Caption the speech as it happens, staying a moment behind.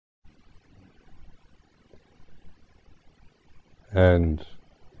And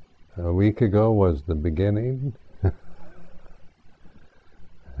a week ago was the beginning,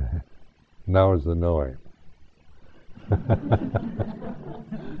 now is the knowing.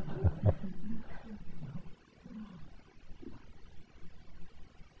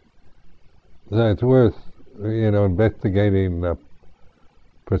 So it's worth, investigating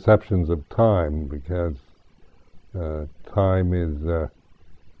perceptions of time, because time is,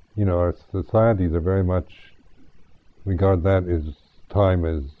 our societies are very much regard that as time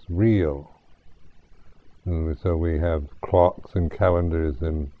as real. And so we have clocks and calendars,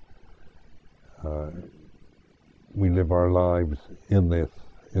 and we live our lives in this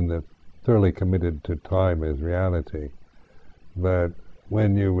thoroughly committed to time as reality. But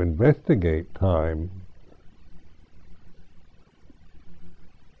when you investigate time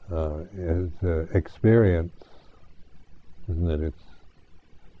as experience, isn't it? It's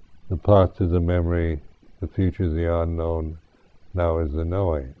the past is a memory, the future is the unknown, now is the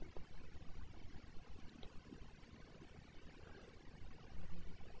knowing.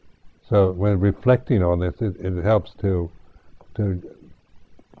 So when reflecting on this, it helps to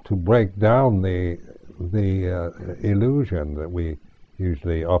break down the illusion that we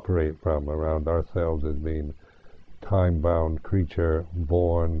usually operate from around ourselves as being time-bound creature,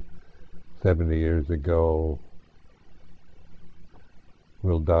 born 70 years ago,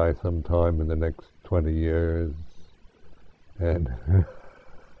 will die sometime in the next 20 years, and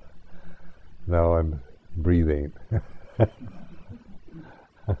now I'm breathing,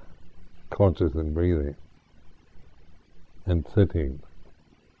 conscious and breathing, and sitting.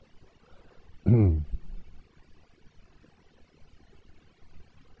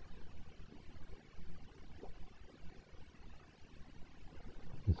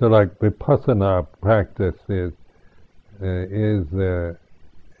 So, like vipassana practice is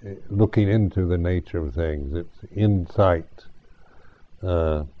looking into the nature of things. It's insight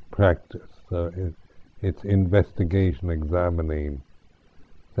practice. So it's investigation, examining.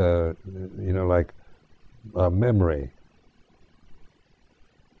 So like memory.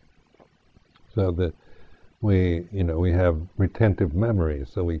 So that we have retentive memory,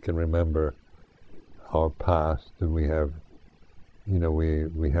 so we can remember our past, and we have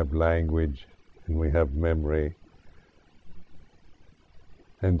we have language, and we have memory.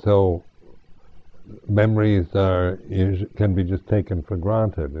 And so memories can be just taken for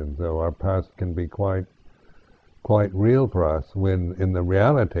granted, and so our past can be quite real for us, when in the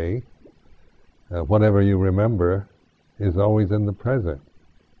reality, whatever you remember is always in the present.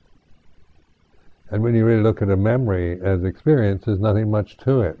 And when you really look at a memory as experience, there's nothing much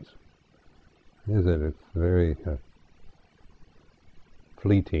to it, is it? It's very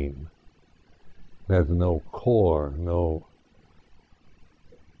fleeting. There's no core, no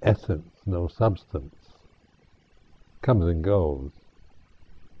essence, no substance. Comes and goes.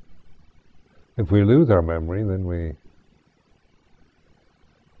 If we lose our memory, then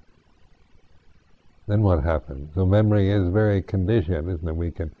what happens? So memory is very conditioned, isn't it? We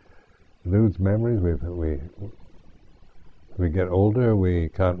can lose memories. We get older, we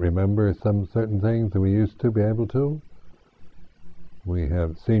can't remember some certain things that we used to be able to. We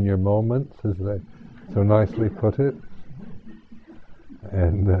have senior moments, as they so nicely put it.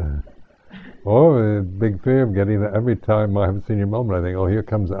 And a big fear of getting that. Every time I have a senior moment, I think, oh, here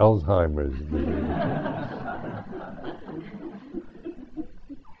comes Alzheimer's.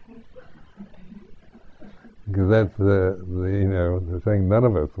 Because that's the thing none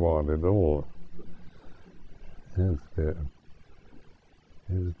of us want at all. Is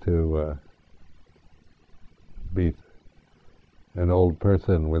to be an old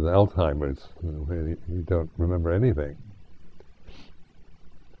person with Alzheimer's, where you don't remember anything.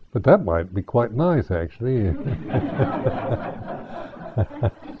 But that might be quite nice, actually.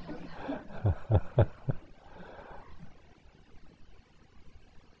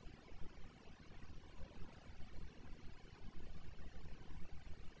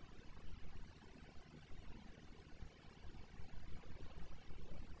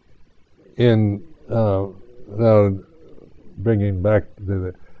 In now bringing back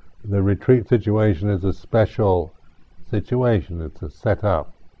the retreat situation is a special situation. It's a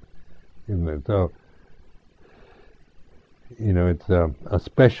setup, isn't it? So it's a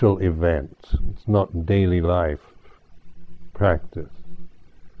special event. It's not daily life practice.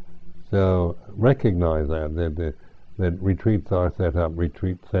 So recognize that retreats are set up,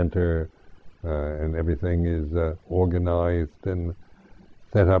 retreat center, and everything is organized and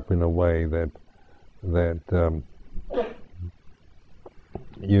set up in a way that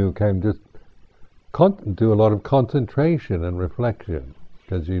you can just do a lot of concentration and reflection,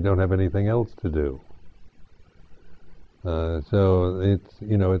 because you don't have anything else to do. So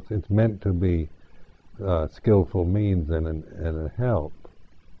it's meant to be skillful means and a help.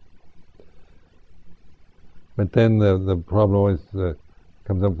 But then the problem always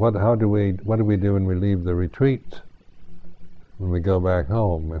comes up: what do we do when we leave the retreat? When we go back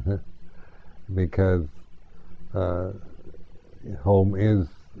home, because home is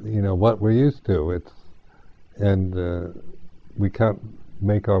what we're used to. And we can't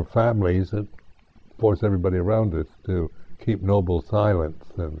make our families and force everybody around us to keep noble silence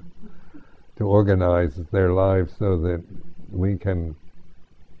and to organize their lives so that we can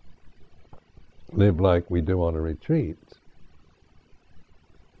live like we do on a retreat.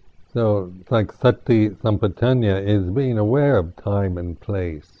 So it's like sati sampajanya is being aware of time and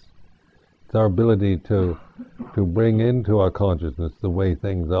place. It's our ability to bring into our consciousness the way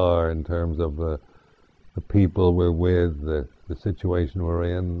things are in terms of the people we're with, the situation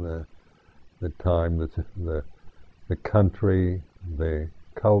we're in, the time, the country, the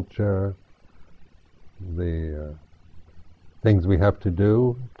culture, the things we have to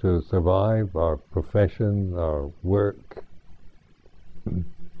do to survive, our profession, our work.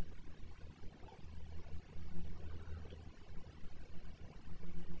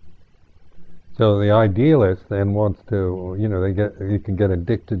 So the idealist then wants to, you can get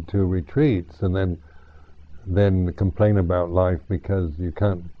addicted to retreats and then complain about life because you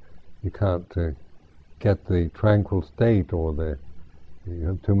can't get the tranquil state, or you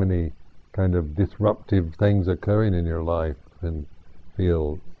have too many kind of disruptive things occurring in your life, and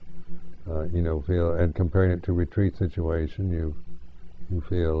feel and comparing it to retreat situation, you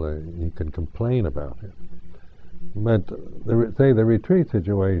feel you can complain about it. But the retreat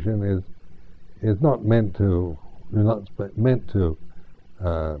situation is not meant to, you're not meant to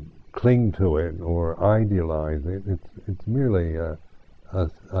cling to it or idealize it. It's merely a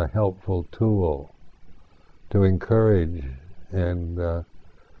helpful tool to encourage and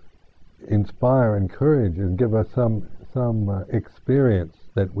inspire, encourage, and give us some experience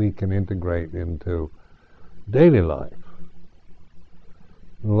that we can integrate into daily life.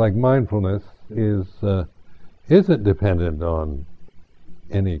 Like mindfulness isn't dependent on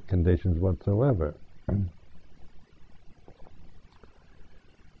any conditions whatsoever.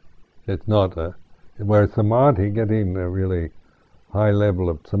 It's not where samadhi, getting a really high level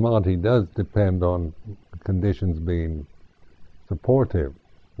of samadhi, does depend on conditions being supportive,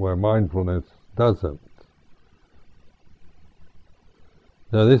 where mindfulness doesn't.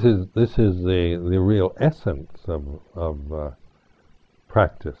 So this is the real essence of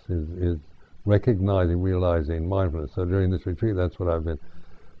practice, is recognizing, realizing mindfulness. So during this retreat, that's what I've been,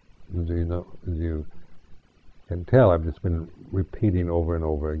 as you can tell, I've just been repeating over and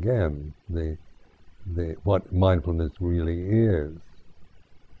over again what mindfulness really is,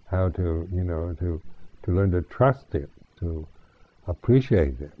 how to learn to trust it, to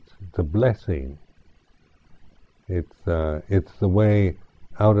appreciate it. It's a blessing. It's the way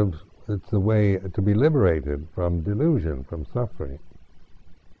it's the way to be liberated from delusion, from suffering.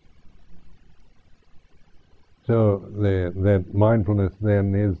 So that mindfulness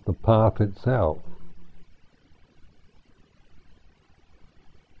then is the path itself.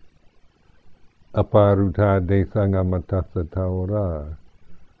 Aparuta desangamatassa taura.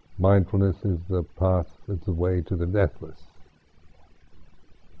 Mindfulness is the path, it's the way to the deathless.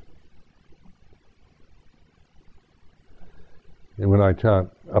 And when I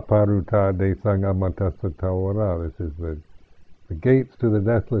chant Aparuta desangamatassa taura, this is the gates to the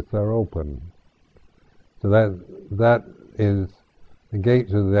deathless are open. So that is, the gate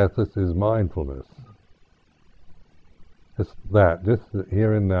to the deathless is mindfulness. Just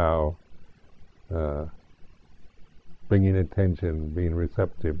here and now, bringing attention, being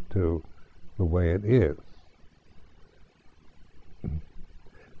receptive to the way it is.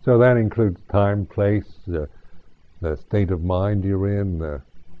 So that includes time, place, the state of mind you're in, the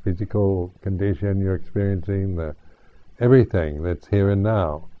physical condition you're experiencing, everything that's here and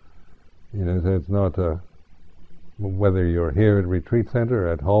now. So it's not whether you're here at a retreat center,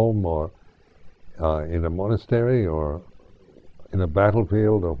 at home, or in a monastery, or in a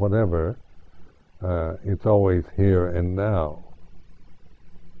battlefield, or whatever. It's always here and now.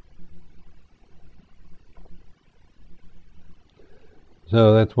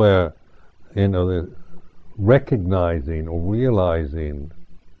 So that's where, the recognizing or realizing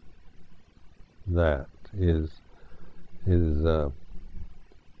that is to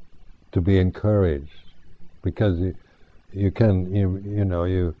be encouraged, because you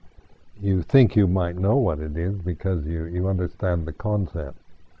think you might know what it is because you understand the concept.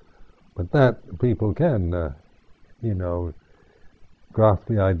 But that people can, grasp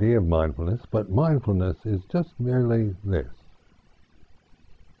the idea of mindfulness, but mindfulness is just merely this.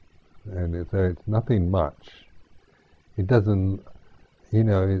 And it's nothing much. It doesn't,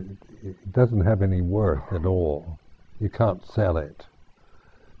 it doesn't have any worth at all. You can't sell it.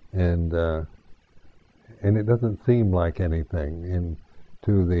 And it doesn't seem like anything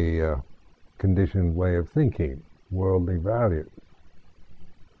to the conditioned way of thinking, worldly values.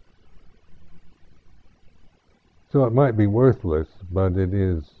 So it might be worthless, but it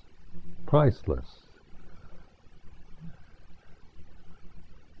is priceless.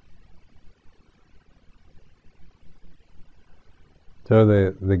 So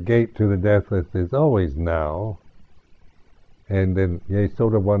the gate to the deathless is always now, and then ye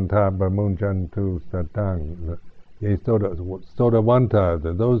sodavanta bamunjantu satang, ye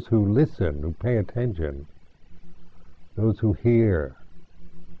sodavanta, those who listen, who pay attention, those who hear,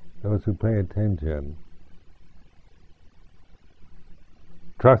 those who pay attention,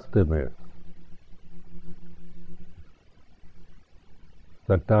 trust in this.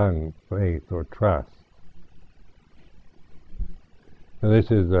 Satang, faith or trust. And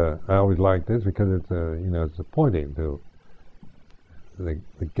this is, I always like this because it's it's pointing to the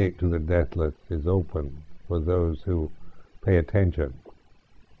gate to the deathless is open for those who pay attention.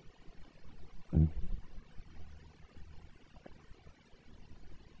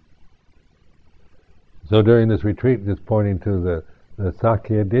 So during this retreat, it's pointing to the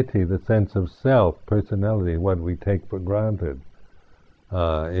Sakya Ditti, the sense of self, personality, what we take for granted,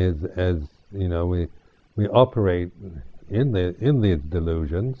 is as we operate in these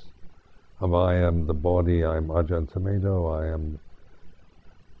delusions of I am the body, I am Ajahn Sumedho, I am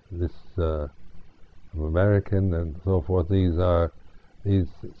this I'm American, and so forth. These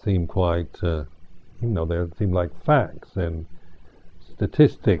seem quite they seem like facts and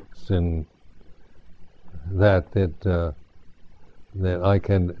statistics, and that I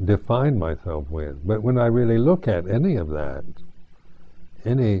can define myself with. But when I really look at any of that,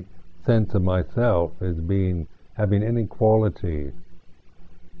 any sense of myself as having any quality,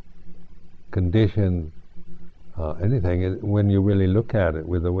 condition, anything, when you really look at it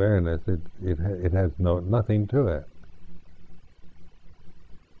with awareness, it has nothing to it.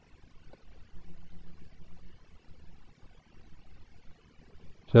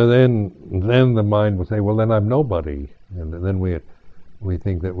 So then the mind will say, well, then I'm nobody, and then we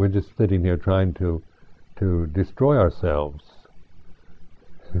think that we're just sitting here trying to destroy ourselves.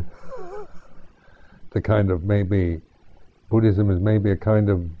 The kind of, maybe Buddhism is maybe a kind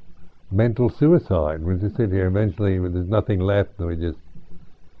of mental suicide. We just sit here, eventually there's nothing left, and we're just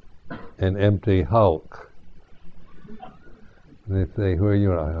an empty hulk. And they say, who are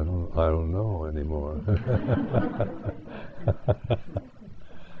you? I don't know anymore.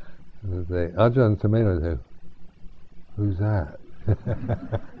 And they say, Ajahn Sumedho. Say, who's that?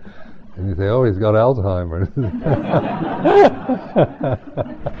 And you say, oh, he's got Alzheimer's.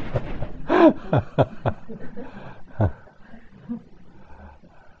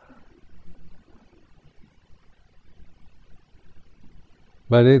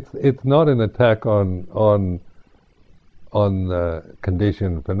 But it's not an attack on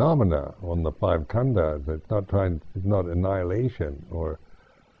conditioned phenomena, on the five khandhas. It's not annihilation or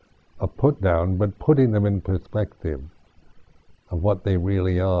a put down, but putting them in perspective of what they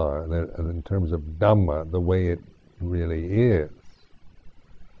really are, in terms of Dhamma, the way it really is,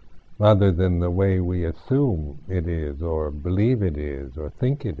 rather than the way we assume it is, or believe it is, or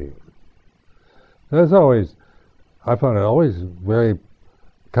think it is. I find it always very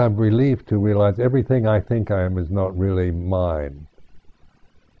kind of relief to realize everything I think I am is not really mine.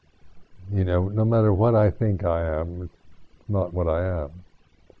 No matter what I think I am, it's not what I am.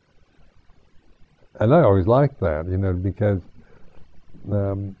 And I always like that, because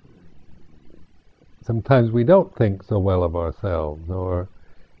sometimes we don't think so well of ourselves, or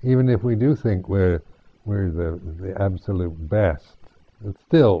even if we do think we're the absolute best, it's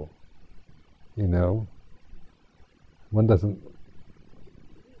still, one doesn't,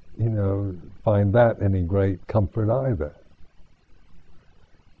 find that any great comfort either.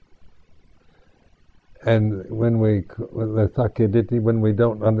 And when the Sakya Ditti, when we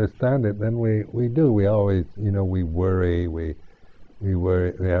don't understand it, then we always, we worry, we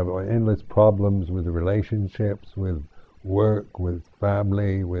worry, we have endless problems with relationships, with work, with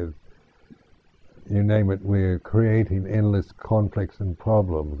family, with, you name it, we're creating endless conflicts and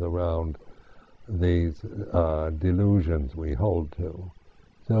problems around these delusions we hold to.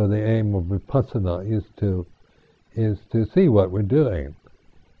 So the aim of vipassana is to see what we're doing,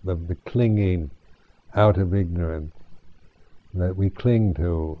 the clinging out of ignorance, that we cling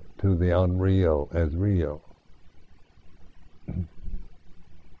to the unreal as real.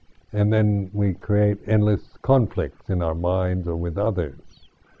 and then we create endless conflicts in our minds or with others.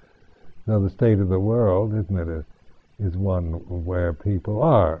 Now the state of the world, isn't it, is one where people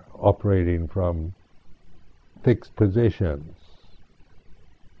are operating from fixed positions,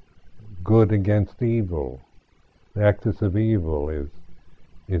 good against evil. The axis of evil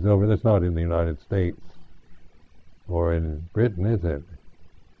is over. That's not in the United States or in Britain, is it?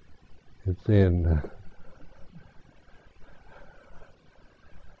 It's in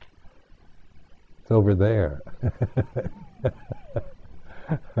it's over there.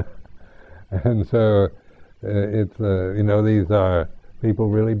 And so it's these are people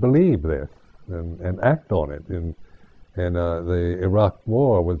really believe this and act on it. And the Iraq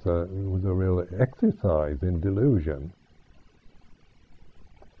War was a real exercise in delusion.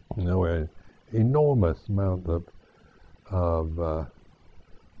 An enormous amount of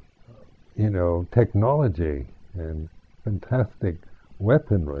technology and fantastic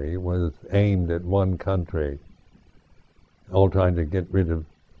weaponry was aimed at one country, all trying to get rid of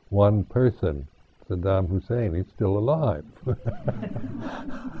one person, Saddam Hussein. He's still alive.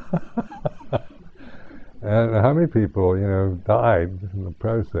 And how many people, died in the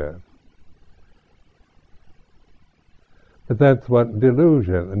process? But that's what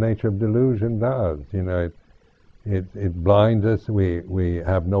delusion, the nature of delusion does. It blinds us. We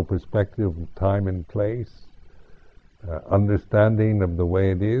have no perspective of time and place. Understanding of the way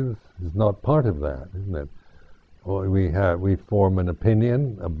it is not part of that, isn't it? Or we form an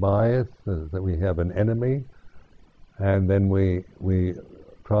opinion, a bias, that we have an enemy, and then we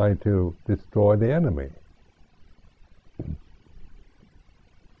try to destroy the enemy.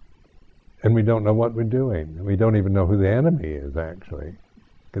 And we don't know what we're doing. We don't even know who the enemy is, actually,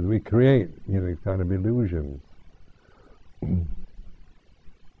 because we create these kind of illusions. And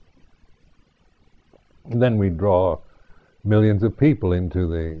then we draw millions of people into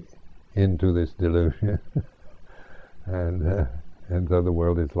this delusion, and so the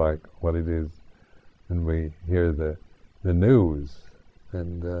world is like what it is, and we hear the news,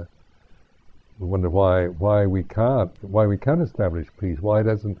 and we wonder why we can't establish peace.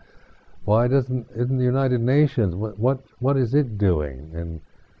 Isn't the United Nations, what is it doing,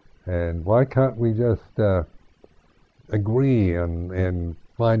 and why can't we just agree and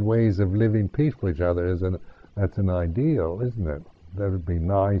find ways of living peacefully with each other? That's an ideal, isn't it? That would be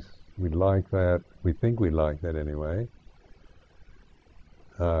nice. We'd like that. We think we'd like that anyway.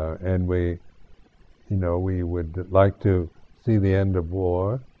 And we would like to see the end of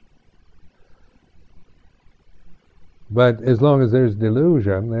war. But as long as there's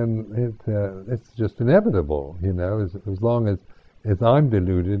delusion, then it's just inevitable. As long as I'm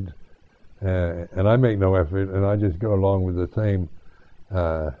deluded, and I make no effort, and I just go along with the same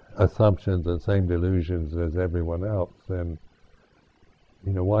assumptions and same delusions as everyone else, then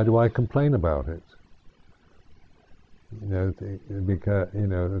why do I complain about it? Because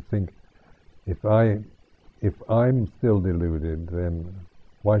I think if I'm still deluded, then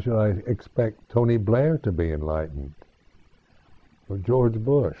why should I expect Tony Blair to be enlightened, or George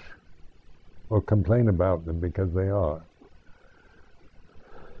Bush, or complain about them because they are?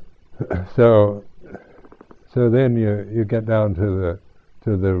 So then you get down to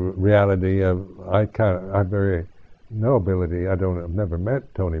the reality of I've very no ability. I've never met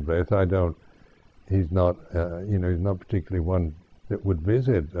Tony Blair, so he's not he's not particularly one that would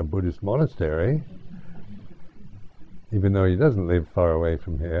visit a Buddhist monastery, even though he doesn't live far away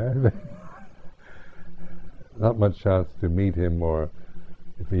from here. Not much chance to meet him, or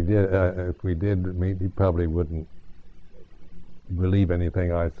if we did meet, he probably wouldn't believe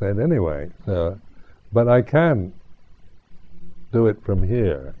anything I said anyway. So, but I can do it from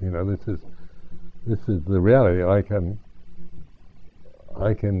here. This is the reality. I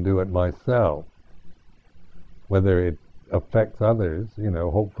can do it myself. Whether it affects others,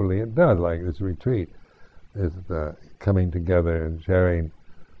 hopefully it does. Like this retreat is coming together and sharing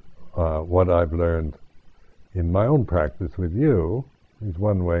what I've learned in my own practice with you is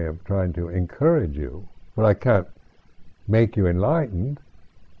one way of trying to encourage you. But I can't make you enlightened.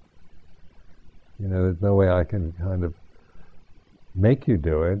 There's no way I can kind of make you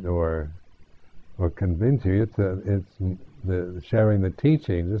do it or convince you. It's the sharing the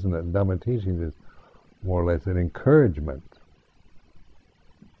teachings, isn't it? Dhamma teachings is more or less an encouragement,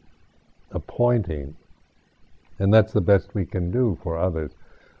 a pointing, and that's the best we can do for others.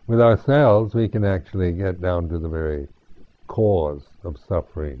 With ourselves, we can actually get down to the very cause of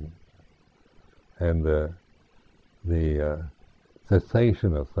suffering and the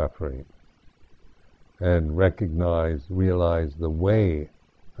cessation of suffering, and realize the way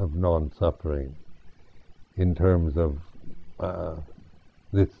of non-suffering in terms of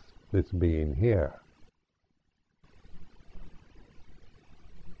this this being here.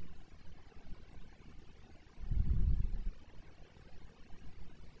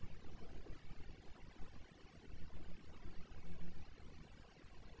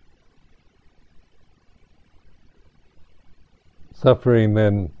 Suffering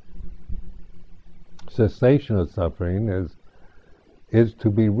then, cessation of suffering is to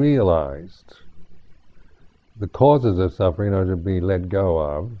be realized. The causes of suffering are to be let go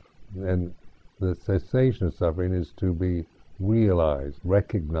of, and the cessation of suffering is to be realized,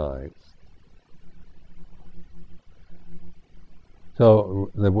 recognized.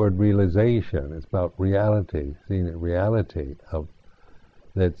 So the word realization is about reality, seeing the reality of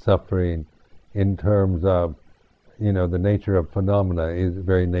that suffering in terms of, the nature of phenomena is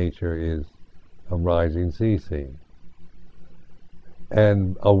very nature is arising, ceasing.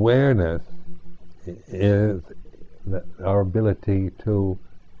 And awareness is our ability to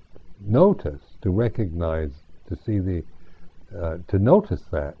notice, to recognize, to see to notice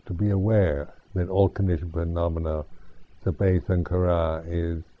that, to be aware that all conditioned phenomena, sabbe sankhara,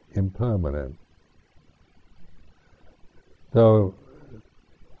 is impermanent. So,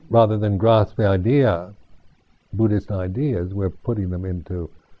 rather than grasp the idea, Buddhist ideas, we're putting them to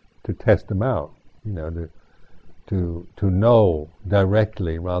test them out, to know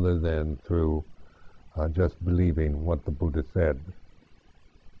directly rather than through just believing what the Buddha said.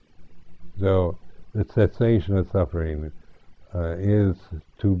 So the cessation of suffering is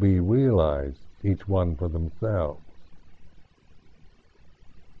to be realized, each one for themselves.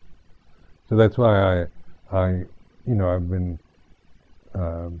 So that's why I've been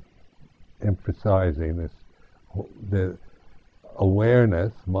emphasizing this, the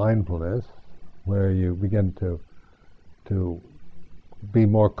awareness, mindfulness, where you begin to be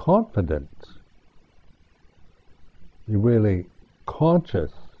more confident. You're really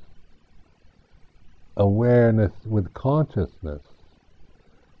conscious, awareness with consciousness,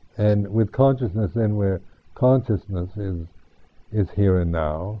 and with consciousness, then where consciousness is here and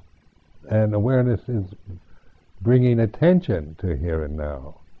now, and awareness is bringing attention to here and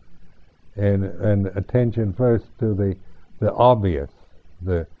now. And attention first to the obvious,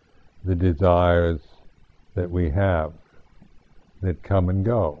 the desires that we have that come and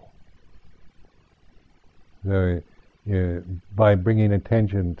go. So, by bringing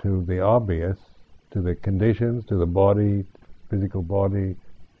attention to the obvious, to the conditions, to the body, physical body,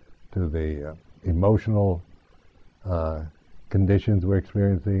 to the emotional conditions we're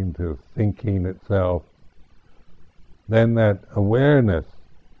experiencing, to thinking itself, then that awareness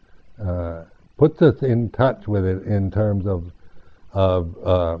puts us in touch with it in terms of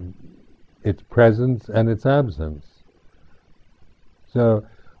its presence and its absence. So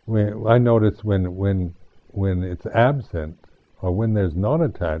I notice when it's absent, or when there's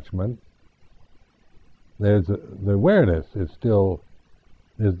non-attachment, the awareness is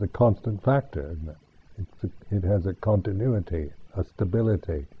the constant factor, isn't it? It has a continuity, a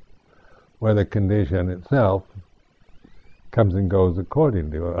stability, where the condition itself comes and goes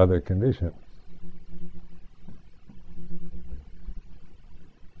according to other conditions.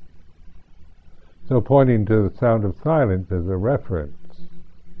 So pointing to the sound of silence as a reference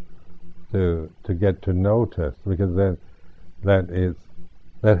to get to notice, because that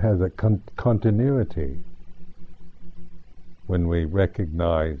has a continuity when we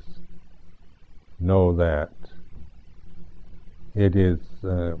know that it is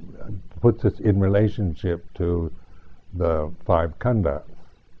puts us in relationship to the five khandhas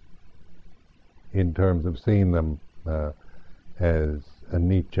in terms of seeing them as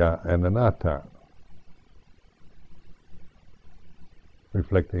anicca and anatta,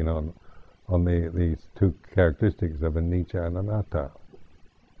 reflecting on these two characteristics of anicca and anatta.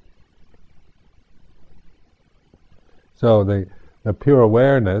 So the pure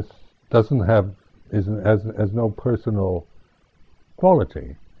awareness has no personal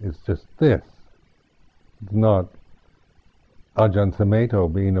quality. It's just this. It's not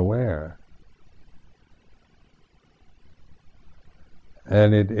Ajahn being aware.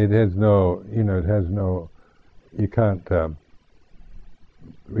 And it has no, you can't, the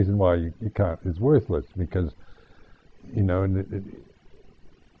reason why you can't is worthless, because, you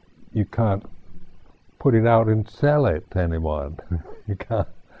can't put it out and sell it to anyone. you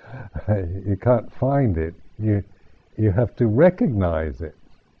can't find it. You have to recognize it.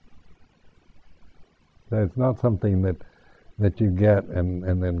 So it's not something that you get and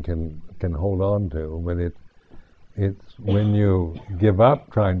then can hold on to, but it's when you give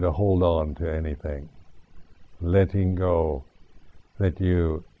up trying to hold on to anything, letting go, that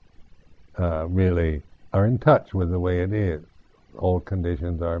you really are in touch with the way it is. all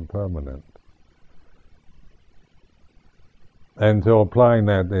conditions are impermanent. And so applying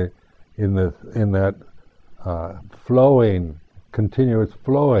that in that flowing, continuous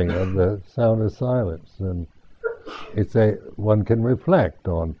flowing of the sound of silence, and one can reflect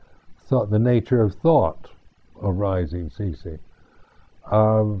on the nature of thought, arising, ceasing,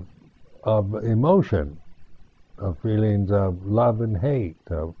 of emotion, of feelings of love and hate,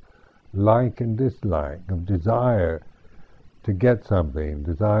 of like and dislike, of desire to get something,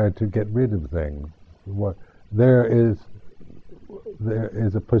 desire to get rid of things. There is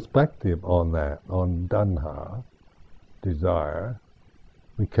a perspective on that, on tanha, desire,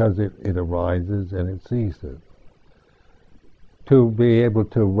 because it arises and it ceases. To be able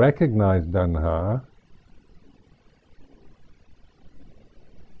to recognize tanha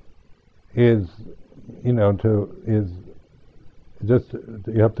is just,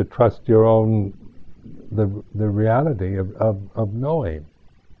 you have to trust your own, the reality of knowing.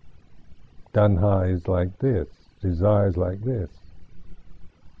 Tanha is like this, desire is like this.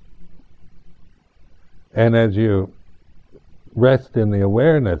 And as you rest in the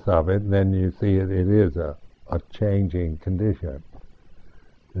awareness of it, then you see it is a changing condition.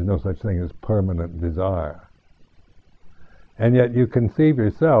 There's no such thing as permanent desire. And yet you conceive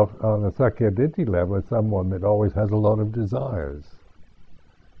yourself on the Sakyaditi level as someone that always has a lot of desires.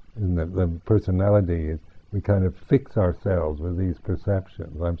 And the personality is, we kind of fix ourselves with these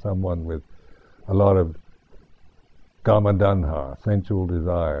perceptions. I'm someone with a lot of kama-danha, sensual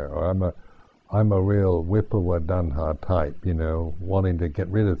desire, or I'm a real vipawa-danha type, wanting to get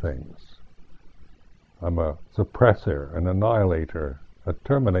rid of things. I'm a suppressor, an annihilator, a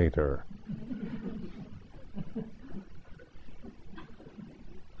terminator.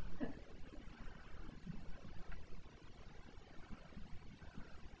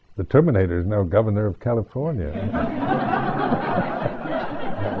 The Terminator is now governor of California.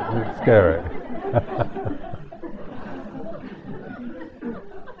 It's scary.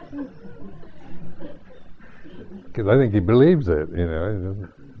 Because I think he believes it, in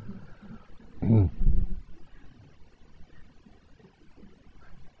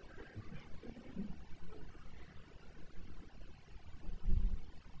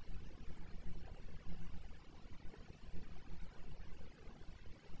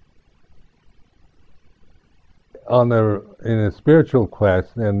a spiritual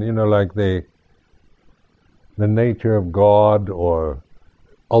quest, then like the nature of God or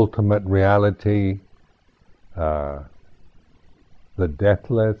ultimate reality, the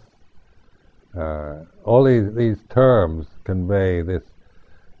deathless, all these terms convey this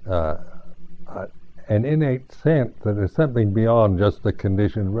an innate sense that there's something beyond just the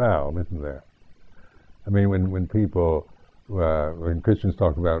conditioned realm, isn't there? I mean, when when Christians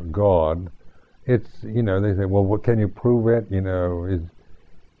talk about God, it's, they say, well, what, can you prove it?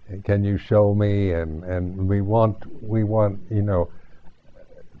 Can you show me? And we want,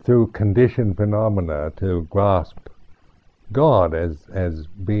 through conditioned phenomena to grasp God as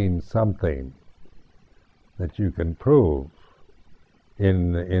being something that you can prove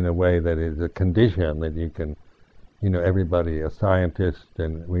in a way that is a condition that you can, everybody, a scientist,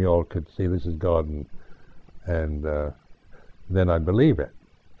 and we all could see this is God, and then I believe it.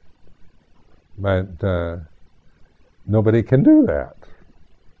 But nobody can do that.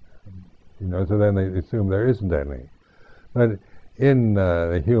 So then they assume there isn't any. But in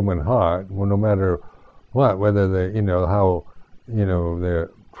the human heart, well, no matter what, whether they, how, they're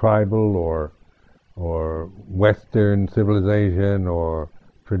tribal or Western civilization or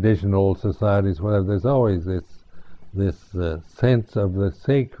traditional societies, whatever, there's always this sense of the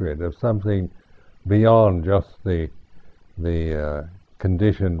sacred, of something beyond just the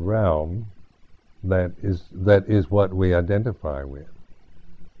conditioned realm that is what we identify with.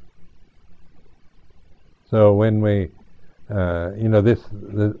 So when we, this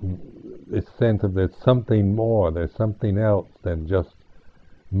sense of there's something more, there's something else than just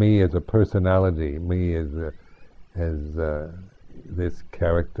me as a personality, me as this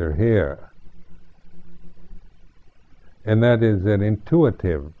character here, and that is an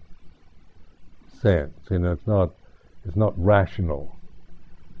intuitive sense. It's not rational.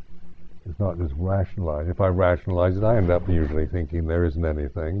 It's not just rationalized. If I rationalize it, I end up usually thinking there isn't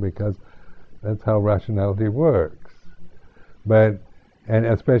anything, because that's how rationality works. And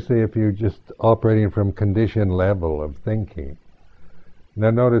especially if you're just operating from conditioned level of thinking. Now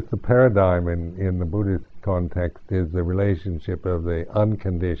notice the paradigm in the Buddhist context is the relationship of the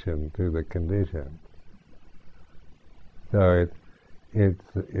unconditioned to the conditioned. So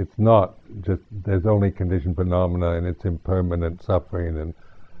it's not just there's only conditioned phenomena and it's impermanent suffering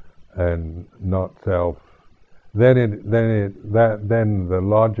and not self, then the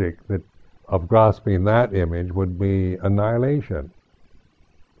logic that of grasping that image would be annihilation.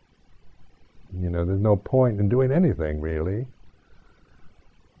 There's no point in doing anything really,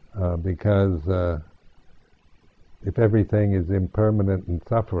 because if everything is impermanent and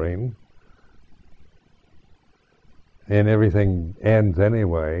suffering, and everything ends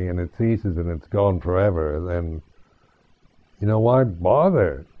anyway, and it ceases and it's gone forever, then why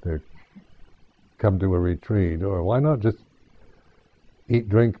bother to come to a retreat? Or why not just eat,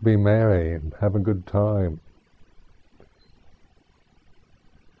 drink, be merry, and have a good time?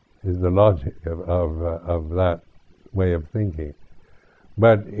 Is the logic of that way of thinking.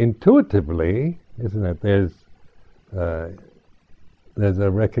 But intuitively, isn't it? There's a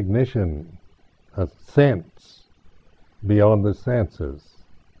recognition, a sense beyond the senses,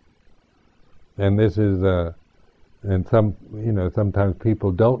 and this is and sometimes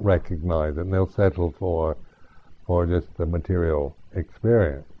people don't recognize it, and they'll settle for just the material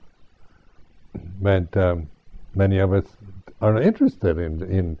experience. But many of us are interested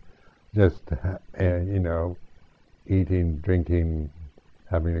in just eating, drinking,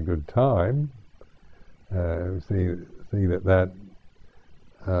 having a good time. See that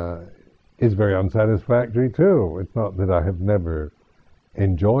is very unsatisfactory too. It's not that I have never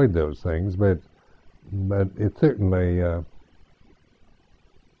enjoyed those things, but it certainly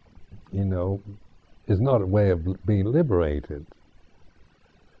is not a way of being liberated.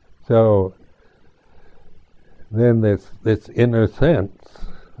 So then this inner sense,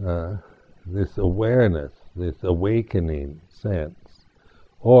 this awareness, this awakening sense,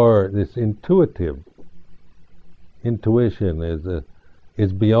 or this intuition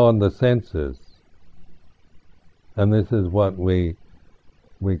is beyond the senses, and this is what we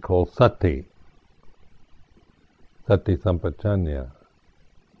call sati sampajanya.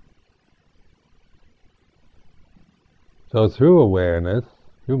 So through awareness,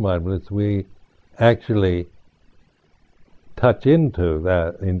 through mindfulness, we actually touch into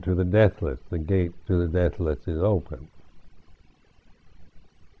the deathless. The gate to the deathless is open.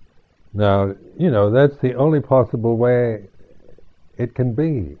 Now, that's the only possible way it can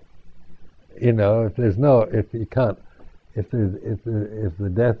be. If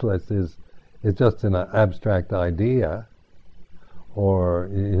the deathless is just an abstract idea, or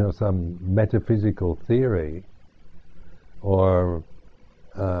some metaphysical theory, or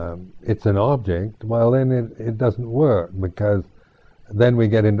it's an object, well then it doesn't work, because then we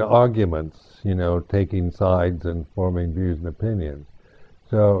get into arguments, taking sides and forming views and opinions.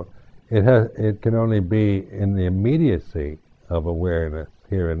 So it can only be in the immediacy of awareness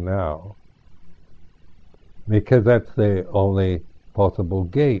here and now, because that's the only possible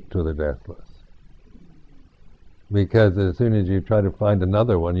gate to the deathless. Because as soon as you try to find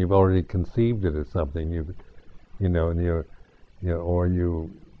another one, you've already conceived it as something. You're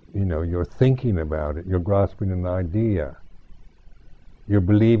thinking about it. You're grasping an idea. You're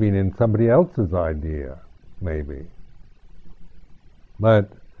believing in somebody else's idea, maybe.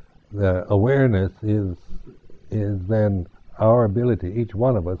 But the awareness is then our ability. Each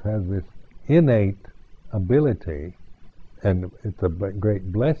one of us has this innate ability, and it's a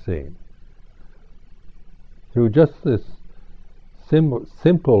great blessing, through just this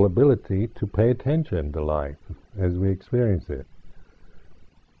simple ability to pay attention to life as we experience it.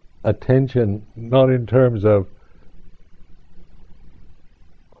 Attention not in terms of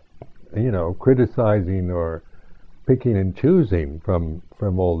criticizing or picking and choosing from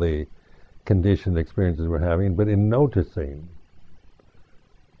all the conditioned experiences we're having, but in noticing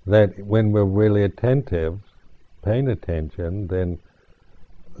that when we're really attentive, paying attention, then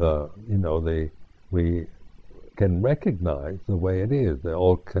we can recognize the way it is, that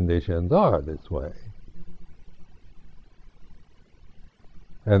all conditions are this way.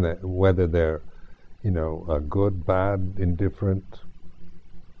 And that whether they're, good, bad, indifferent,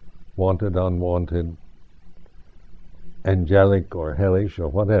 wanted, unwanted, angelic or hellish or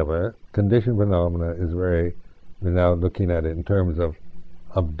whatever, conditioned phenomena is we're now looking at it in terms of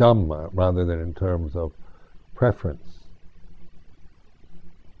Dhamma rather than in terms of preference.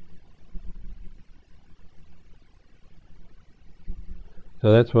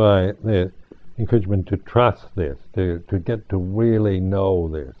 So that's why the encouragement to trust this, to get to really know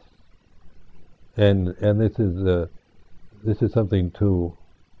this, and this is something to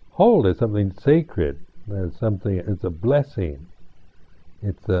hold as something sacred, as something. It's a blessing.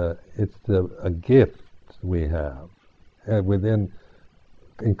 It's a gift we have within,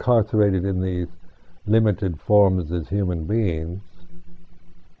 incarcerated in these limited forms as human beings.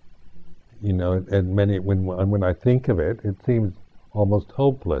 And when I think of it, it seems almost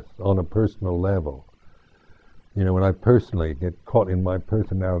hopeless on a personal level. When I personally get caught in my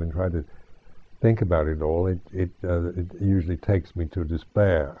personality and try to think about it all, it usually takes me to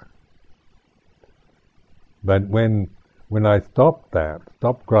despair. But when I stop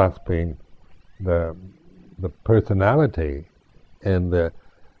grasping the personality and the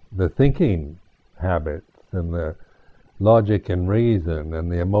thinking habits and the logic and reason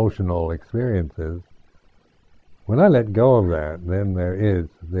and the emotional experiences, when I let go of that, then there is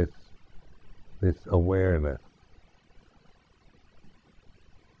this awareness.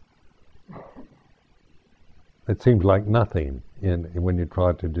 It seems like nothing when you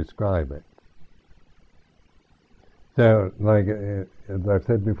try to describe it. So, like as I've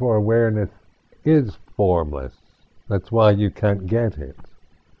said before, awareness is formless. That's why you can't get it.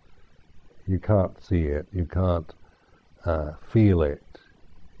 You can't see it. You can't feel it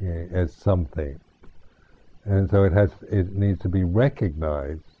as something. And so it needs to be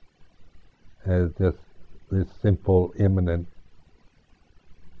recognized as just this simple, immanent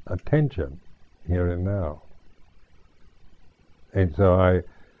attention here and now. And so I,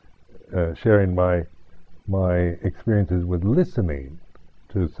 sharing my experiences with listening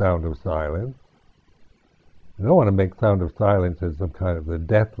to sound of silence, I don't want to make sound of silence as some kind of the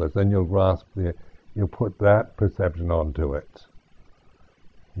deathless, then you'll put that perception onto it.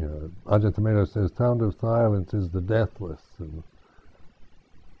 Ajahn Sumedho says sound of silence is the deathless, and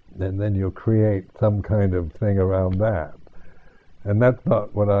then you'll create some kind of thing around that. And that's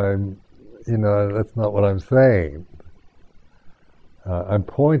not what that's not what I'm saying. I'm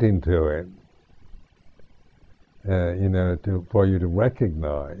pointing to it, for you to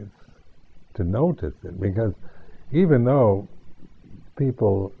recognize, to notice it, because even though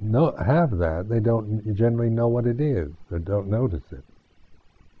people have that, they don't generally know what it is, or don't notice it.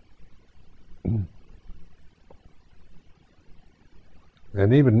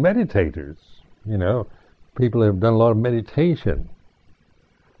 And even meditators, people who have done a lot of meditation,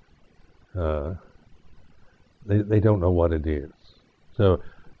 they don't know what it is. So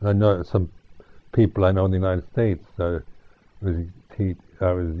I know some people I know in the United States. I was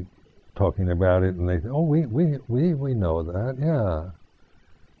talking about it, and they said, "Oh, we know that, yeah."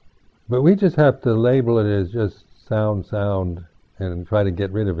 But we just have to label it as just sound, and try to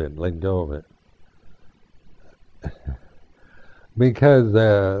get rid of it, let go of it, because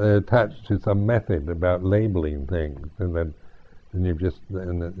they're attached to some method about labeling things, and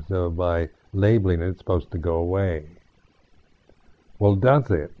so by labeling it, it's supposed to go away. Well, does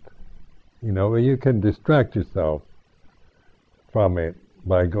it? You can distract yourself from it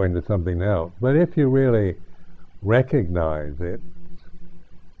by going to something else. But if you really recognize it,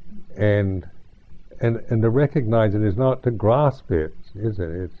 and to recognize it is not to grasp it, is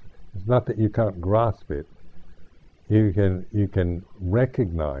it? It's not that you can't grasp it. You can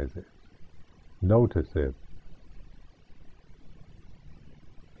recognize it, notice it,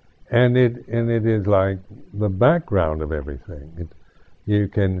 and it is like the background of everything. You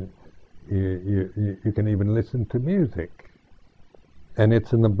can even listen to music, and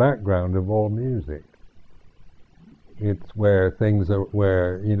it's in the background of all music. It's where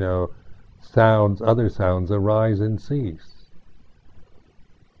other sounds arise and cease.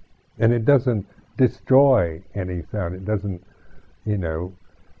 And it doesn't destroy any sound. It doesn't, in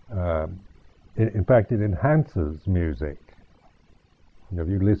fact, it enhances music. If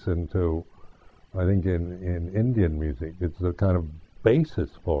you listen to, I think in Indian music, it's a kind of basis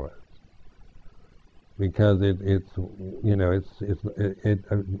for it, because it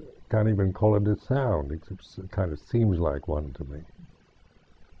can't even call it a sound. It kind of seems like one to me.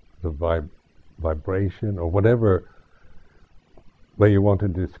 The vibration, or whatever way you want to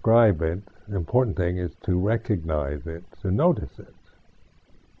describe it, the important thing is to recognize it, to notice it,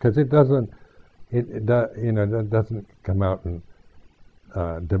 because it doesn't come out and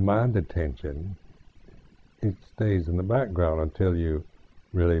demand attention. It stays in the background until you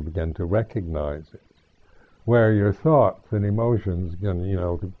really begin to recognize it. Where your thoughts and emotions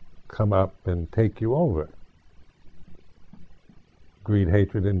can, come up and take you over. Greed,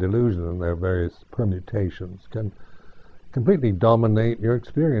 hatred, and delusion, and their various permutations, can completely dominate your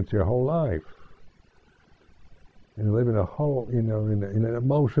experience, your whole life. And you live in a whole, in an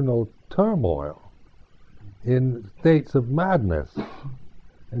emotional turmoil, in states of madness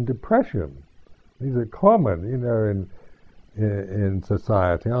and depression. These are common, in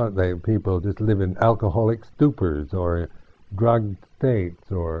society, aren't they? People just live in alcoholic stupors, or drugged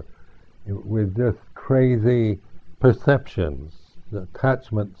states, or with just crazy perceptions,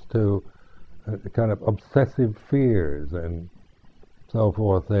 attachments to kind of obsessive fears and so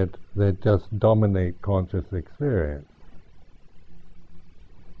forth that just dominate conscious experience.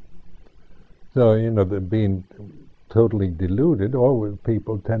 So, they're being totally deluded, or with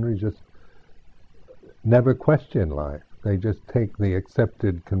people tend to just never question life. They just take the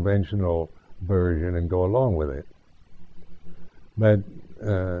accepted conventional version and go along with it. But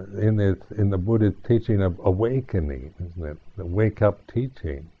in the Buddha's teaching of awakening, isn't it? The wake up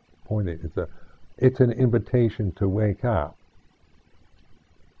teaching, it's an invitation to wake up.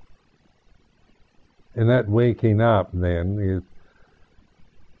 And that waking up then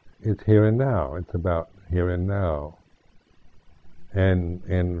is here and now. It's about here and now.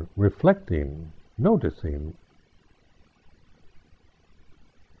 And reflecting, noticing.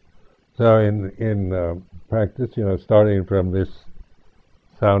 So in practice, starting from this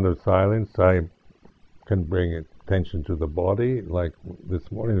sound of silence, I can bring attention to the body. Like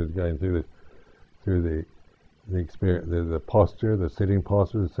this morning, I was going through the experience, the posture, the sitting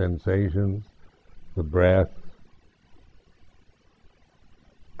posture, the sensations, the breath.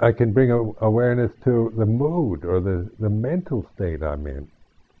 I can bring awareness to the mood or the mental state I'm in,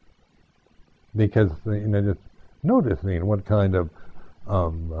 because just noticing what kind of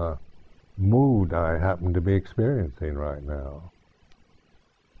mood I happen to be experiencing right now.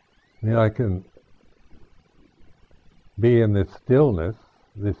 I can be in this stillness,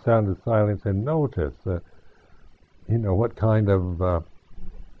 this sound of silence, and notice, what kind of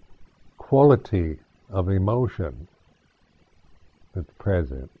quality of emotion that's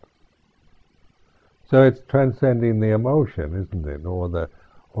present. So it's transcending the emotion, isn't it, or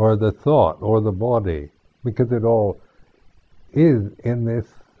the thought, or the body, because it all is in this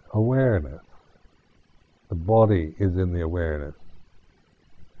awareness. The body is in the awareness.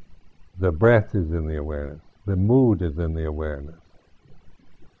 The breath is in the awareness. The mood is in the awareness.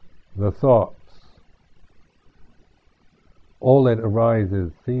 The thoughts, all that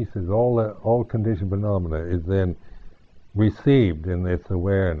arises, ceases, all conditioned phenomena is then received in this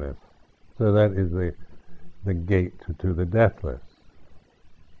awareness. So that is the gate to the deathless.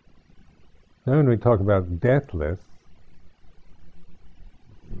 Now when we talk about deathless,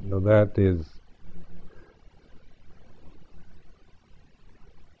 that is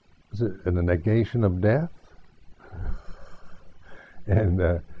it a negation of death?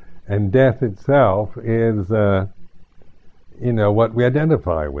 And death itself is what we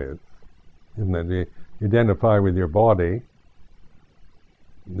identify with. Isn't it? You identify with your body.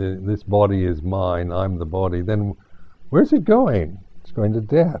 This body is mine, I'm the body. Then where's it going? It's going to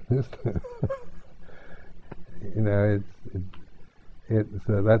death, isn't it?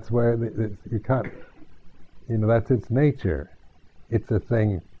 That's where you can't, that's its nature. It's a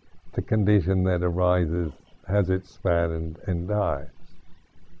thing, it's a condition that arises, has its span and dies.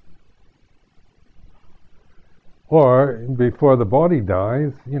 Or before the body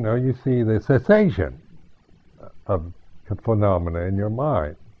dies, you see the cessation of phenomena in your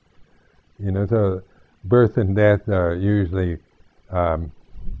mind. So birth and death are usually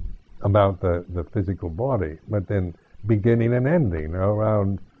about the physical body, but then beginning and ending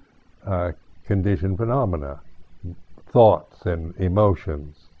around conditioned phenomena, thoughts and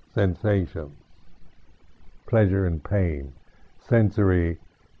emotions, sensations, pleasure and pain, sensory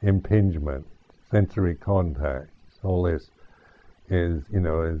impingement, sensory contact. All this is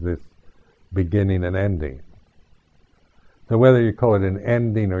this beginning and ending. So whether you call it an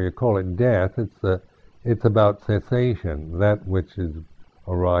ending or you call it death, it's about cessation, that which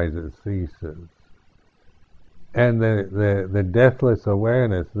arises, ceases. And the deathless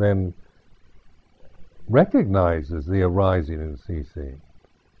awareness then recognizes the arising and ceasing.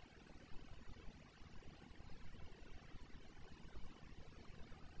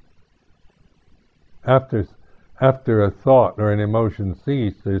 After a thought or an emotion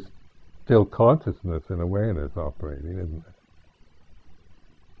ceases, there's still consciousness and awareness operating, isn't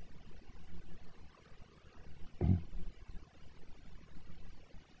it?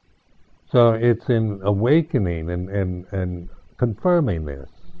 So it's in awakening and confirming this.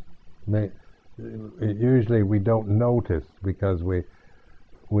 Usually we don't notice because we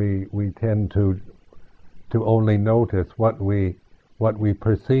tend to only notice what we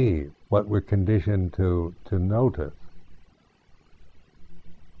perceive, what we're conditioned to notice.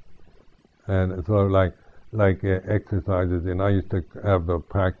 And so like exercises, and I used to have a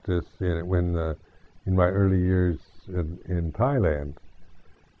practice in my early years in Thailand,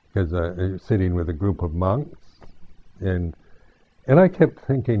 because sitting with a group of monks, and I kept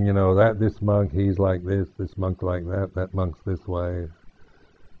thinking, that this monk, he's like this monk like that monk's this way,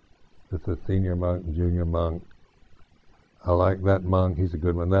 this is a senior monk, junior monk. I like that monk, he's a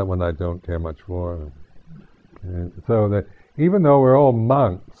good one. That one I don't care much for. And so that even though we're all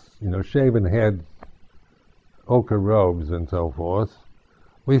monks, shaven heads, ochre robes and so forth,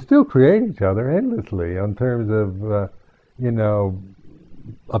 we still create each other endlessly in terms of, you know,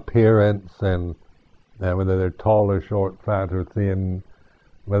 appearance and whether they're tall or short, fat or thin,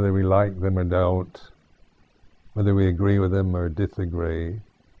 whether we like them or don't, whether we agree with them or disagree.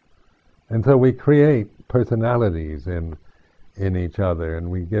 And so we create personalities in each other, and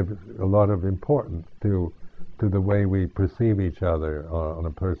we give a lot of importance to the way we perceive each other on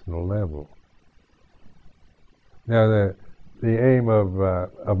a personal level. Now, the aim of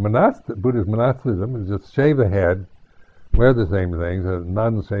Buddhist monasticism is just shave the head, wear the same things.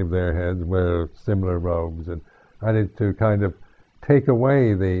 Nuns shave their heads, wear similar robes, and it's to kind of take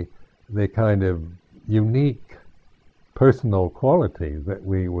away the kind of unique personal qualities that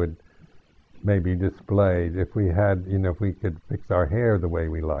we would maybe display if we had, if we could fix our hair the way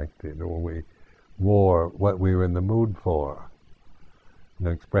we liked it, or we wore what we were in the mood for,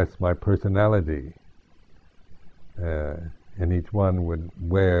 express my personality. And each one would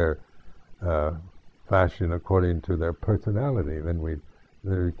wear fashion according to their personality. Then we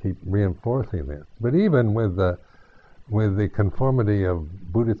keep reinforcing this. But even with the conformity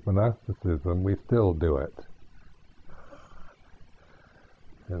of Buddhist monasticism, we still do it.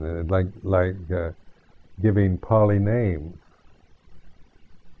 And like giving Pali names.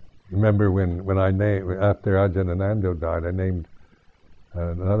 Remember when I named, after Ajahn Ananda died, I named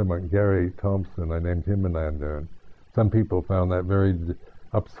another monk, Gary Thompson. I named him Ananda. And some people found that very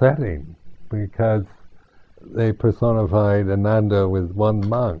upsetting because they personified Ananda with one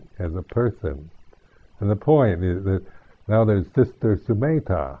monk as a person. And the point is that now there's Sister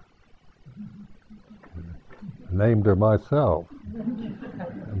Sumedha. I named her myself.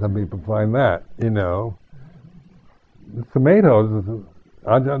 And some people find that, Sumedho is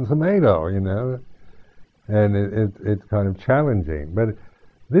Ajahn Sumedho, and it's kind of challenging. But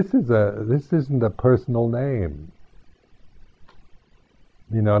this isn't a personal name.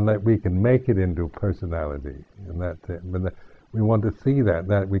 And that we can make it into personality, and that's it. But we want to see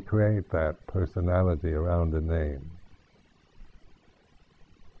that we create that personality around a name.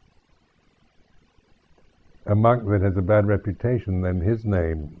 A monk that has a bad reputation, then his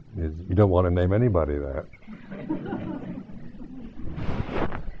name is, you don't want to name anybody that.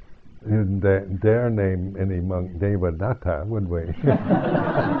 We wouldn't dare name any monk Devadatta, would we?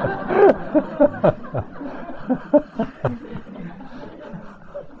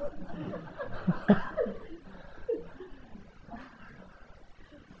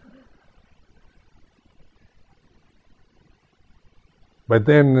 But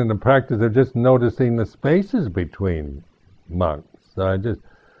then in the practice of just noticing the spaces between monks, I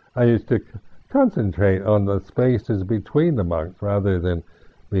used to concentrate on the spaces between the monks rather than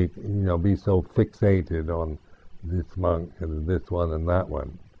be so fixated on this monk and this one and that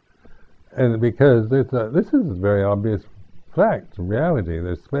one. And because this is a very obvious fact, reality.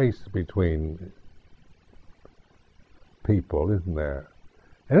 There's space between people, isn't there?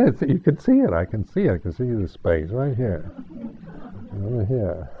 And you can see it. I can see it. I can see the space right here. Over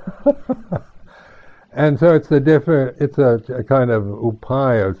here. And so it's a kind of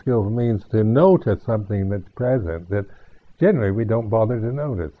upaya, skillful means to notice something that's present that generally we don't bother to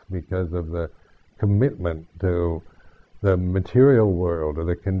notice because of the commitment to the material world or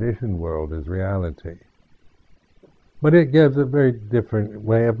the conditioned world as reality. But it gives a very different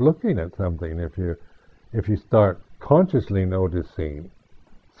way of looking at something if you start consciously noticing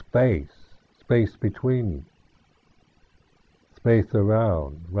space between, space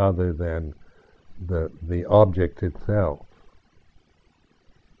around, rather than the object itself.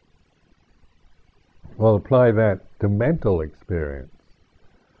 Well, apply that to mental experience.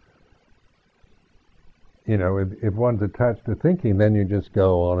 If one's attached to thinking, then you just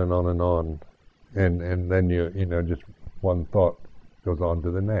go on and on and on, and then just one thought goes on to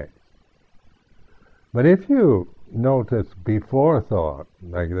the next. But if you notice before thought,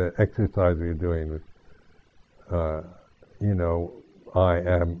 like the exercise you're doing with, I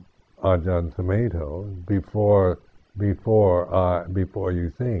am Ajahn Sumedho, before you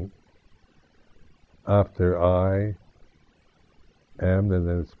think. After I am, then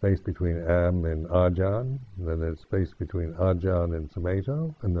there's space between am and Ajahn, and then there's space between Ajahn and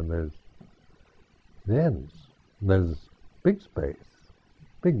Sumedho, and then there's big space,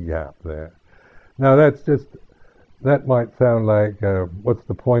 big gap there. Now that might sound like what's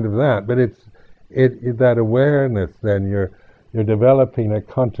the point of that? But it's that awareness. Then you're developing a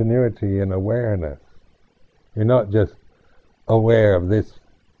continuity in awareness. You're not just aware of this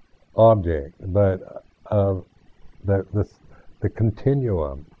object, but of the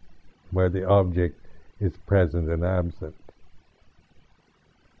continuum where the object is present and absent.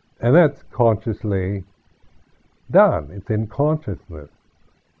 And that's consciously done. It's in consciousness.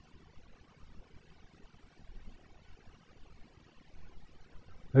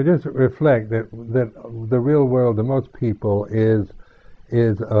 They just reflect that the real world to most people is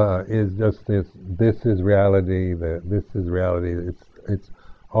just this. This is reality. This is reality. It's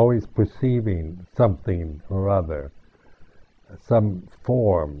always perceiving something or other, some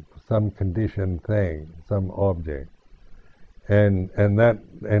form, some conditioned thing, some object, and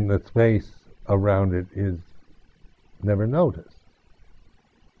the space around it is never noticed,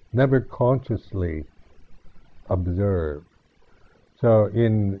 never consciously observed. So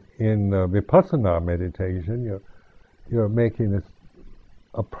in vipassana meditation, you're making this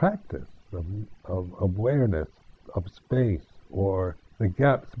a practice of awareness of space, or the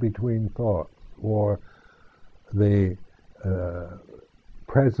gaps between thoughts, or the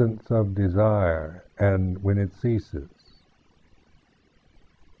presence of desire and when it ceases.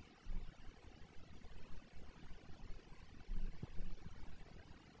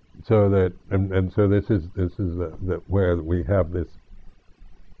 So that and so this is the where we have this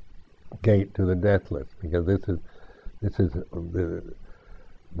gate to the deathless, because this is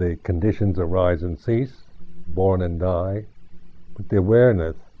the conditions arise and cease, born and die, but the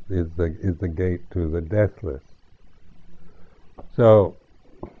awareness is the gate to the deathless. So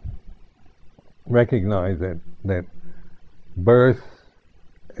recognize that birth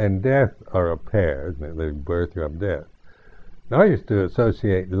and death are a pair. There's birth, you have death. Now I used to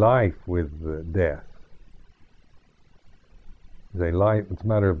associate life with death. Say life, it's a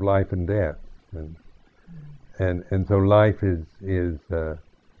matter of life and death, and so life is I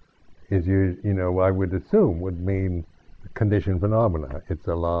would assume would mean conditioned phenomena. It's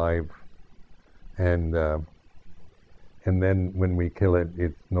alive, and then when we kill it,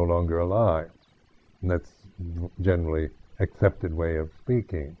 it's no longer alive. And that's generally accepted way of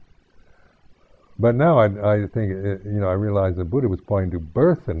speaking. But now I think I realize the Buddha was pointing to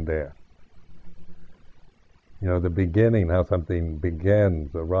birth and death. The beginning, how something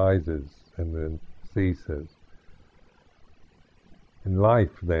begins, arises, and then ceases. And life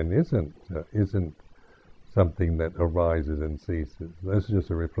then isn't something that arises and ceases. This is just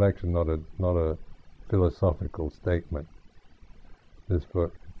a reflection, not a philosophical statement. This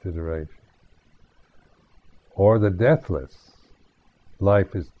for consideration. Or the deathless.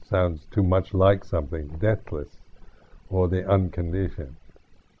 Life sounds too much like something deathless, or the unconditioned.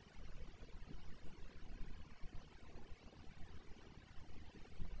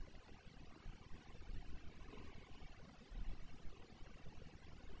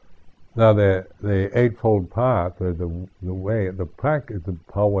 Now the Eightfold Path, or the way, the practice of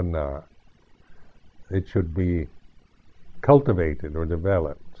bhavana, it should be cultivated or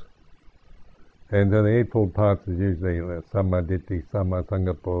developed. And so the Eightfold Path is usually Samma Ditthi, Samma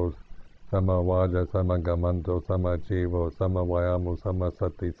Sangapo, Samma Vaja, Samma Gamanto, Samma Chivo, Samma Vayamo, Samma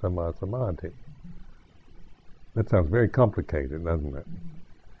Sati, Samma Samadhi. That sounds very complicated, doesn't it?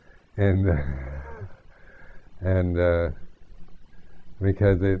 And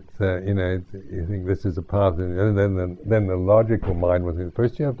because it's you think this is a path, and then the logical mind was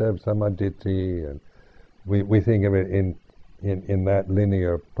first you have to have samadhi, and we think of it in that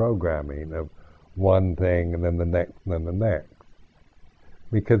linear programming of one thing and then the next and then the next,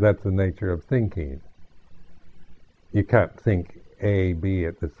 because that's the nature of thinking. You can't think A, B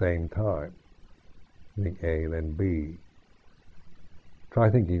at the same time. Think A, then B. Try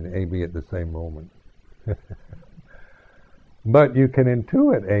thinking A, B at the same moment. But you can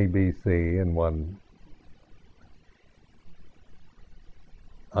intuit A, B, C in one.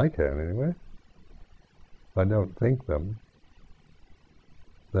 I can anyway. If I don't think them.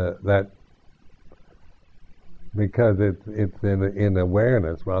 That because it's in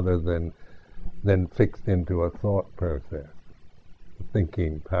awareness rather than fixed into a thought process, a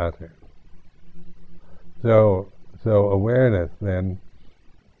thinking pattern. So awareness then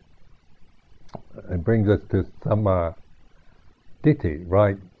it brings us to samma ditthi,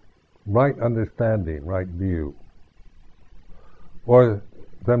 right understanding, right view. Or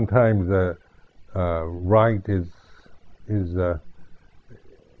sometimes right is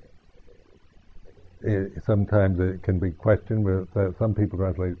sometimes it can be questioned, but some people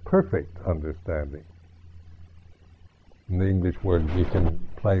translate perfect understanding. In the English word, you can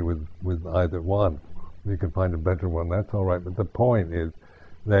play with either one. You can find a better one, that's all right. But the point is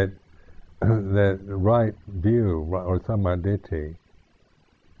that that right view, or samadhi,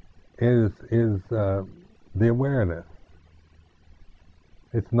 is the awareness.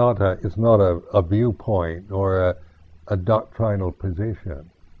 It's not a viewpoint or a doctrinal position.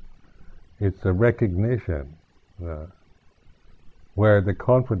 It's a recognition where the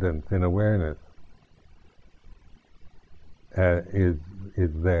confidence in awareness is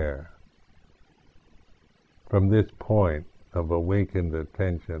there. From this point, of awakened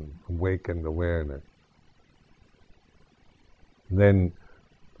attention, awakened awareness. Then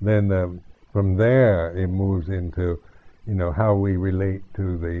from there it moves into, how we relate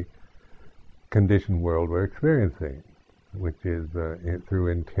to the conditioned world we're experiencing, which is through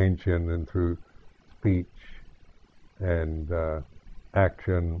intention and through speech and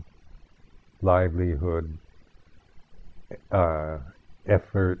action, livelihood,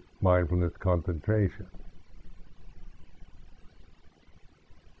 effort, mindfulness, concentration.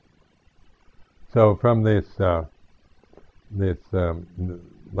 So from this,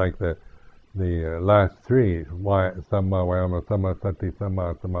 like the last three, Samma Vayama, Samma Sati,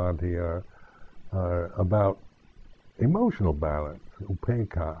 Samma Samadhi, are about emotional balance,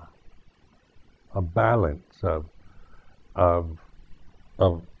 upekkha, a balance of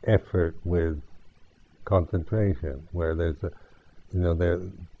effort with concentration, where there's a,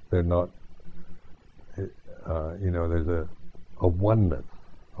 they're not, there's a oneness,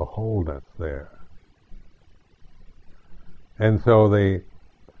 a wholeness there. And so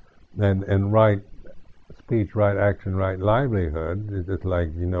and right speech, right action, right livelihood is just like,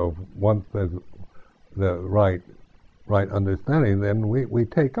 once there's the right understanding, then we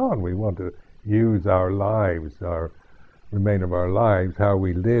take on. We want to use our lives, our remainder of our lives, how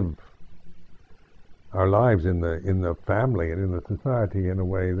we live our lives in the family and in the society in a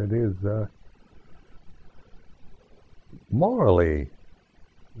way that is morally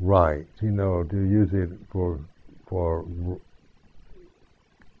right. To use it for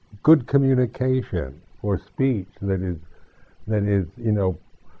good communication, for speech that is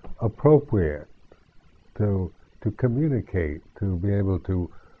appropriate to communicate, to be able to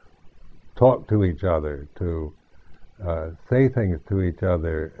talk to each other, to say things to each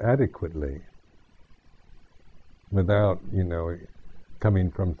other adequately, without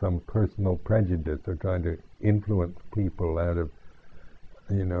coming from some personal prejudice or trying to influence people out of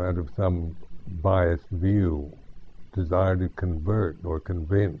some biased view, desire to convert or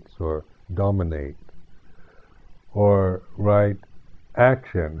convince or dominate. Or right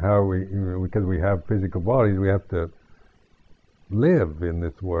action, how because we have physical bodies, we have to live in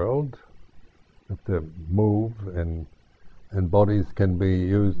this world, we have to move, and bodies can be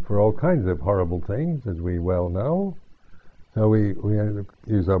used for all kinds of horrible things, as we well know. So we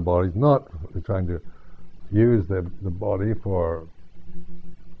use our bodies, not trying to use the body for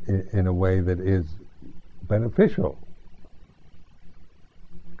in a way that is beneficial,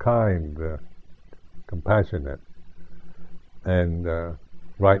 kind, compassionate, and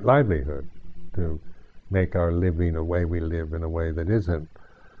right livelihood, to make our living a way we live in a way that isn't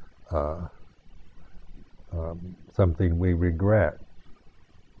something we regret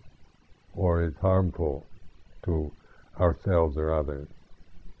or is harmful to ourselves or others.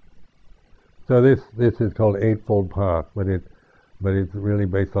 So this is called Eightfold Path, but it's really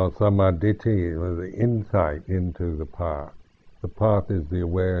based on Samadhi, the insight into the path. The path is the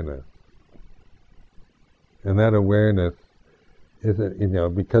awareness, and that awareness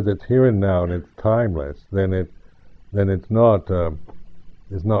isn't, because it's here and now and it's timeless. Then it's not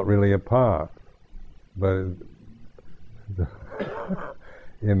really a path, but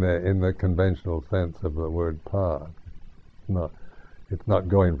in the conventional sense of the word path, it's not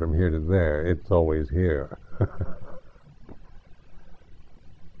going from here to there. It's always here.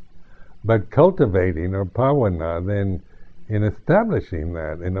 But cultivating or bhavana, then, in establishing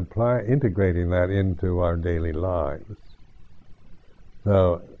that, in integrating that into our daily lives.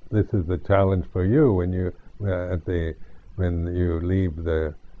 So this is the challenge for you when you when you leave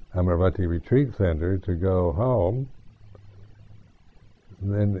the Amaravati Retreat Center to go home.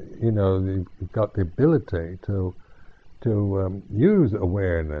 Then you've got the ability to use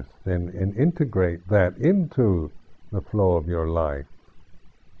awareness and integrate that into the flow of your life.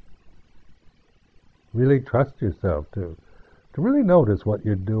 Really trust yourself to really notice what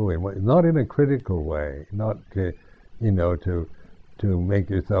you're doing, not in a critical way, not to make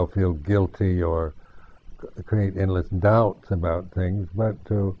yourself feel guilty or create endless doubts about things, but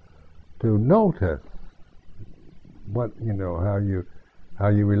to notice what how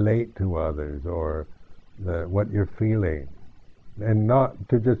you relate to others, or what you're feeling, and not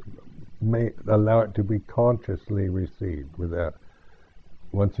to just allow it to be consciously received without.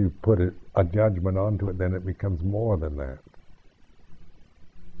 Once you put a judgment onto it, then it becomes more than that.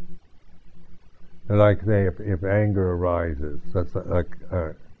 Like, say, if anger arises, that's like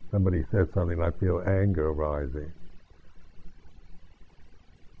somebody says something, I feel anger arising.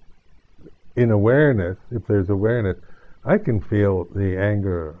 In awareness, if there's awareness, I can feel the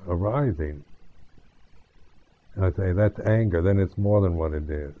anger arising. And I say, that's anger, then it's more than what it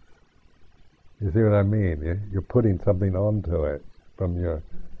is. You see what I mean? You're putting something onto it from you're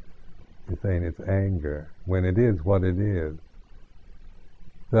saying it's anger, when it is what it is.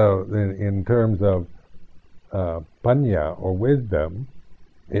 So in terms of panya, or wisdom,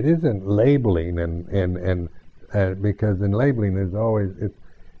 it isn't labeling and because in labeling is always,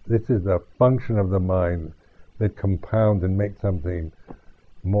 this is a function of the mind that compounds and makes something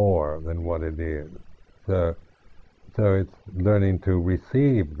more than what it is. So it's learning to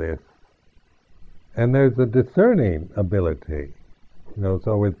receive this. And there's a discerning ability.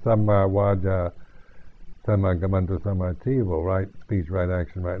 So with samma vaja, samma kammanto, samma chiva, right speech, right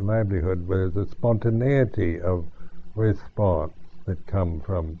action, right livelihood, there's a spontaneity of response that comes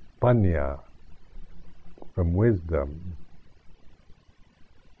from panya, from wisdom,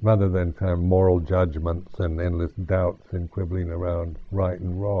 rather than kind of moral judgments and endless doubts and quibbling around right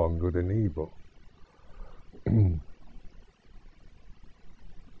and wrong, good and evil.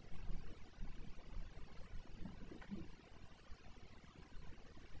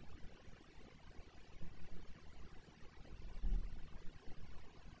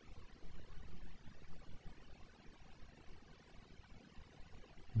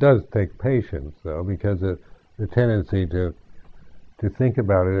 Does take patience, though, because the tendency to think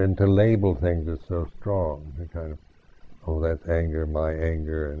about it and to label things is so strong. The kind of, oh, that's anger, my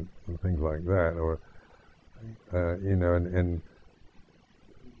anger, and things like that. Or, and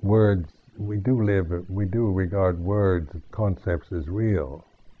words, we do regard words, concepts as real.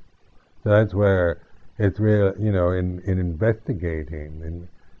 So that's where it's real, in investigating,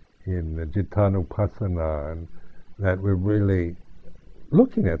 in the Cittanupassana, and that we're really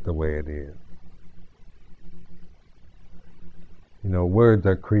looking at the way it is. Words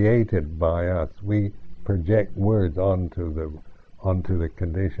are created by us. We project words onto the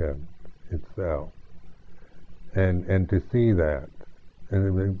condition itself, and to see that,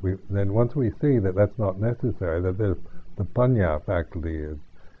 and then once we see that that's not necessary, that the panya faculty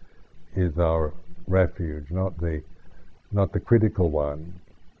is our refuge, not the critical one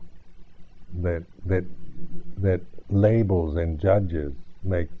that labels and judges,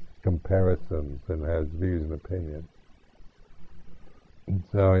 makes comparisons, and has views and opinions. And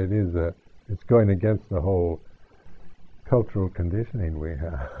so it's going against the whole cultural conditioning we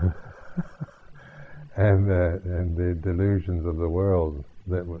have, and the delusions of the world,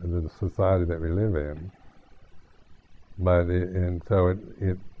 the society that we live in. But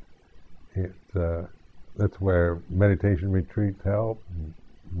that's where meditation retreats help,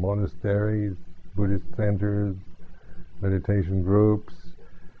 monasteries, Buddhist centers, meditation groups,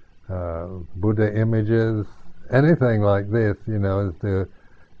 Buddha images, anything like this, is to,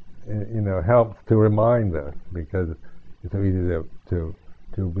 helps to remind us, because it's so easy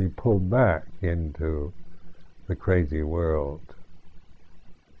to be pulled back into the crazy world.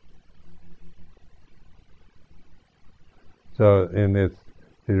 So in this,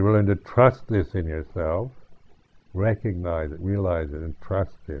 you're willing to trust this in yourself, recognize it, realize it, and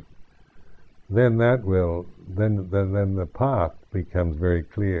trust it. Then then the path becomes very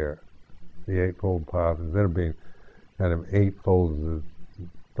clear. The Eightfold Path, instead of being kind of eightfold,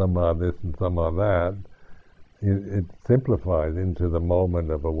 some are this and some are that, it simplifies into the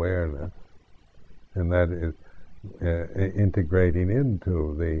moment of awareness, and that is integrating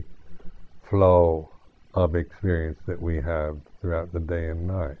into the flow of experience that we have throughout the day and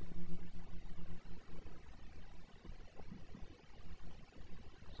night.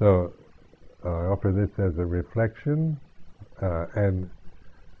 So I offer this as a reflection, and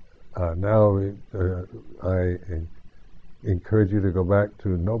now I encourage you to go back to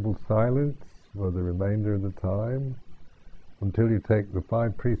noble silence for the remainder of the time, until you take the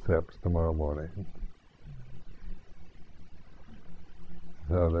 5 precepts tomorrow morning,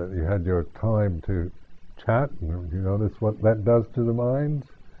 so that you had your time to chat. And you notice what that does to the mind?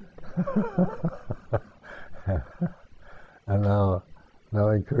 And now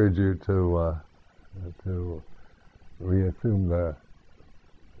I encourage you to reassume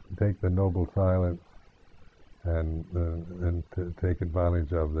take the noble silence and to take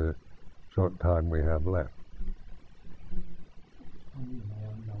advantage of the short time we have left.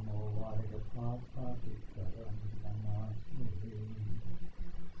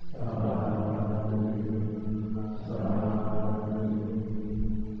 Namo